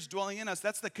the Spirit's dwelling in us?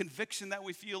 That's the conviction that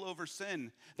we feel over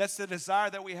sin. That's the desire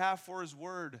that we have for His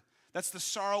Word. That's the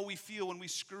sorrow we feel when we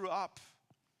screw up.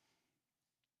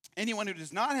 Anyone who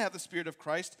does not have the Spirit of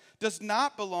Christ does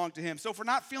not belong to Him. So if we're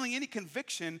not feeling any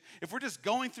conviction, if we're just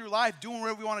going through life doing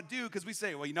whatever we want to do because we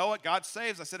say, well, you know what, God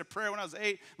saves. I said a prayer when I was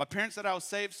 8. My parents said I was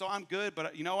saved, so I'm good.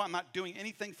 But you know what, I'm not doing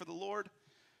anything for the Lord.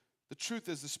 The truth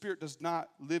is the Spirit does not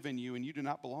live in you and you do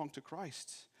not belong to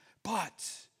Christ. But,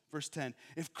 verse 10,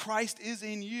 if Christ is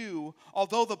in you,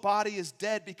 although the body is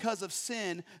dead because of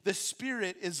sin, the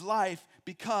Spirit is life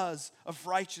because of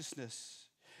righteousness.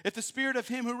 If the Spirit of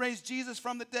Him who raised Jesus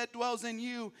from the dead dwells in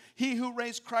you, He who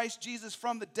raised Christ Jesus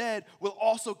from the dead will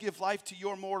also give life to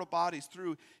your mortal bodies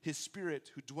through His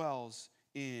Spirit who dwells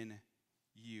in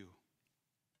you.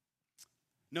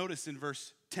 Notice in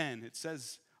verse 10, it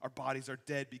says our bodies are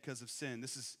dead because of sin.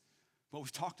 This is what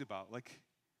we've talked about. Like,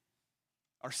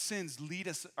 our sins lead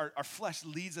us, our flesh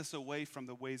leads us away from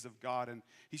the ways of God, and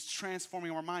He's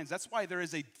transforming our minds. That's why there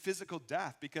is a physical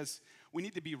death, because we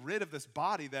need to be rid of this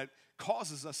body that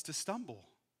causes us to stumble.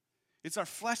 It's our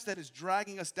flesh that is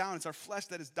dragging us down. It's our flesh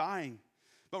that is dying.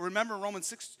 But remember Romans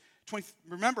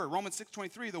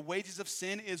 6:23, the wages of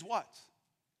sin is what?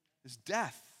 Is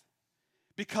death.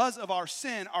 Because of our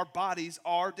sin, our bodies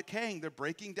are decaying. They're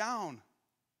breaking down.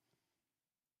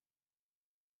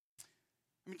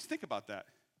 I mean, think about that.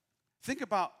 Think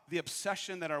about the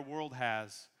obsession that our world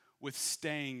has with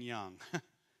staying young.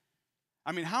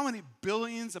 I mean, how many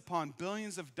billions upon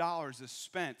billions of dollars is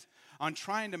spent on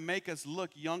trying to make us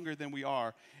look younger than we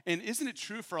are? And isn't it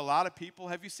true for a lot of people?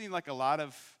 Have you seen like a lot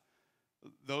of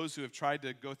those who have tried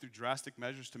to go through drastic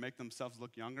measures to make themselves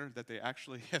look younger, that they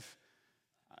actually have,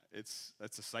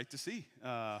 that's a sight to see.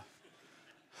 I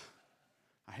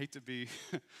hate to be,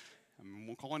 I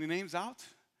won't call any names out.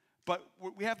 But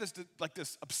we have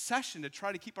this obsession to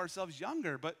try to keep ourselves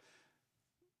younger. But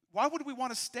why would we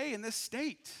want to stay in this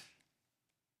state?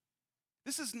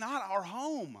 This is not our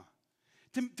home.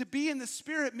 To be in the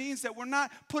Spirit means that we're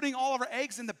not putting all of our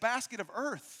eggs in the basket of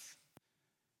earth.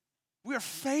 We are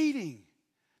fading.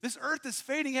 This earth is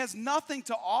fading. It has nothing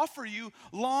to offer you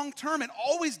long term. It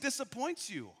always disappoints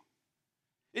you.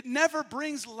 It never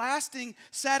brings lasting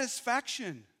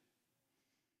satisfaction.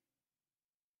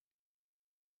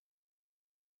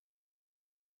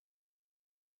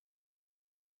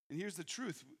 And here's the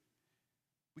truth.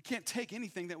 We can't take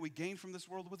anything that we gain from this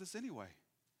world with us anyway.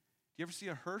 Do you ever see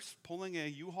a hearse pulling a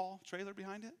U-Haul trailer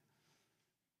behind it?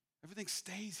 Everything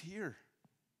stays here.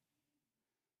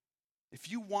 If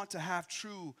you want to have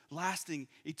true, lasting,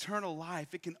 eternal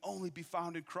life, it can only be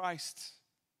found in Christ.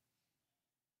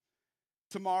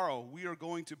 Tomorrow, we are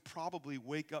going to probably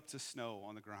wake up to snow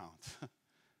on the ground.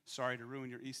 Sorry to ruin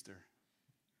your Easter.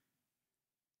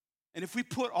 And if we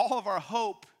put all of our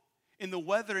hope in the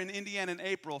weather in Indiana in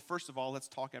April, first of all, let's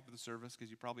talk after the service because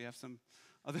you probably have some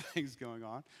other things going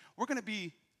on. We're going to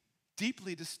be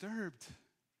deeply disturbed.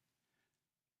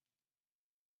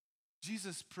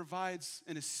 Jesus provides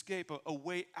an escape, a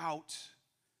way out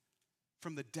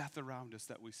from the death around us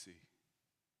that we see.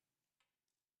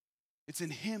 It's in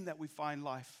Him that we find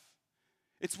life.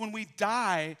 It's when we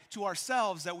die to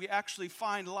ourselves that we actually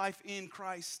find life in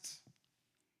Christ.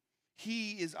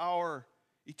 He is our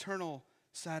eternal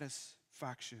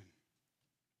satisfaction.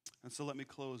 And so let me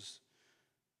close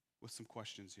with some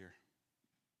questions here.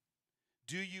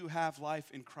 Do you have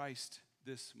life in Christ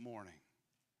this morning?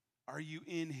 Are you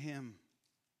in Him?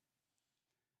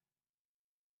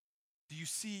 Do you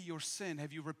see your sin?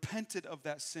 Have you repented of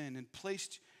that sin and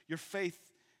placed your faith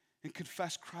and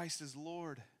confessed Christ as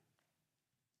Lord?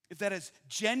 If that has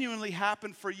genuinely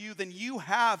happened for you, then you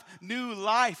have new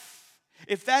life.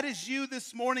 If that is you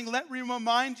this morning, let me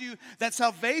remind you that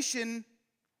salvation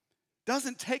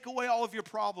doesn't take away all of your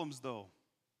problems, though.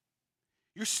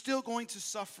 You're still going to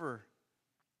suffer.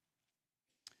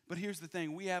 But here's the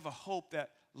thing, we have a hope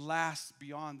that lasts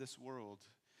beyond this world.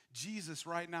 Jesus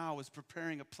right now is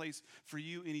preparing a place for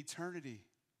you in eternity.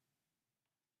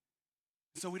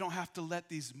 So we don't have to let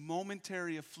these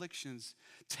momentary afflictions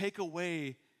take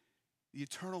away the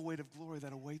eternal weight of glory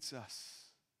that awaits us.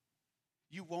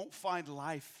 You won't find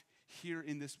life here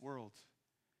in this world.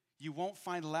 You won't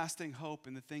find lasting hope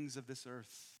in the things of this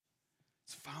earth.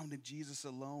 It's found in Jesus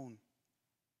alone.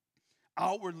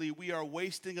 Outwardly, we are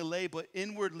wasting away, but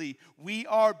inwardly, we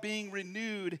are being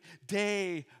renewed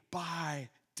day by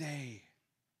day.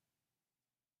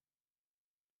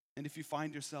 And if you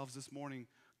find yourselves this morning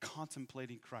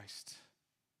contemplating Christ,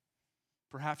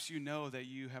 perhaps you know that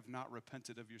you have not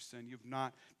repented of your sin. You've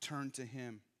not turned to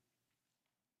Him.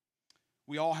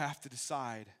 We all have to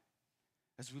decide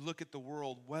as we look at the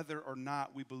world whether or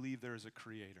not we believe there is a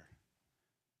creator.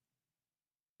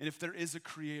 And if there is a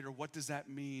creator, what does that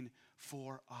mean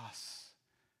for us?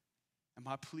 And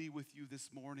my plea with you this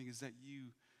morning is that you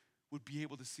would be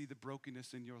able to see the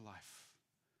brokenness in your life,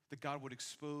 that God would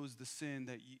expose the sin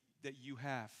that you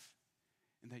have,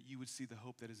 and that you would see the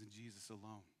hope that is in Jesus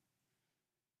alone.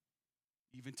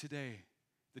 Even today,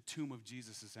 the tomb of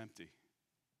Jesus is empty.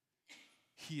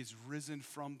 He is risen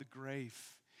from the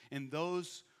grave, and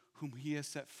those whom He has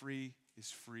set free is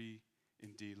free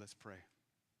indeed. Let's pray.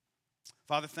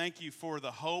 Father, thank You for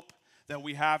the hope that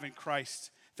we have in Christ.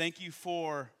 Thank You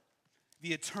for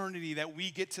the eternity that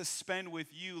we get to spend with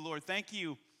You, Lord. Thank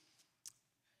You,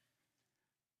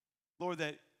 Lord,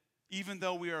 that even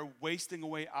though we are wasting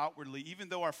away outwardly, even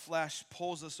though our flesh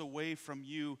pulls us away from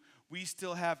You, we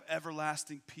still have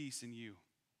everlasting peace in You.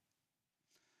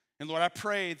 And Lord, I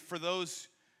pray for those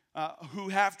who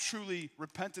have truly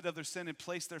repented of their sin and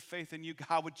placed their faith in You,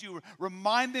 God, would You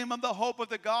remind them of the hope of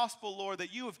the gospel, Lord,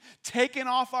 that You have taken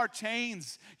off our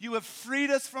chains. You have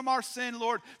freed us from our sin,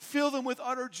 Lord. Fill them with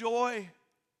utter joy.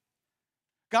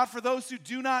 God, for those who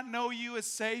do not know You as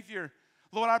Savior,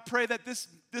 Lord, I pray that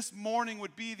this morning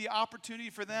would be the opportunity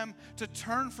for them to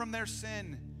turn from their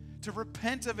sin, to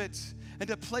repent of it, and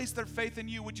to place their faith in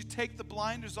You. Would You take the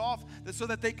blinders off so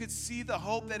that they could see the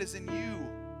hope that is in You?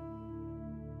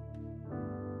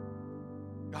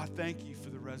 God, thank You for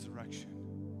the resurrection.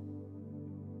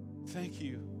 Thank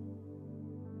You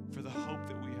for the hope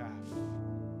that we have.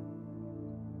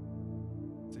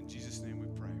 It's in Jesus' name we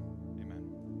pray.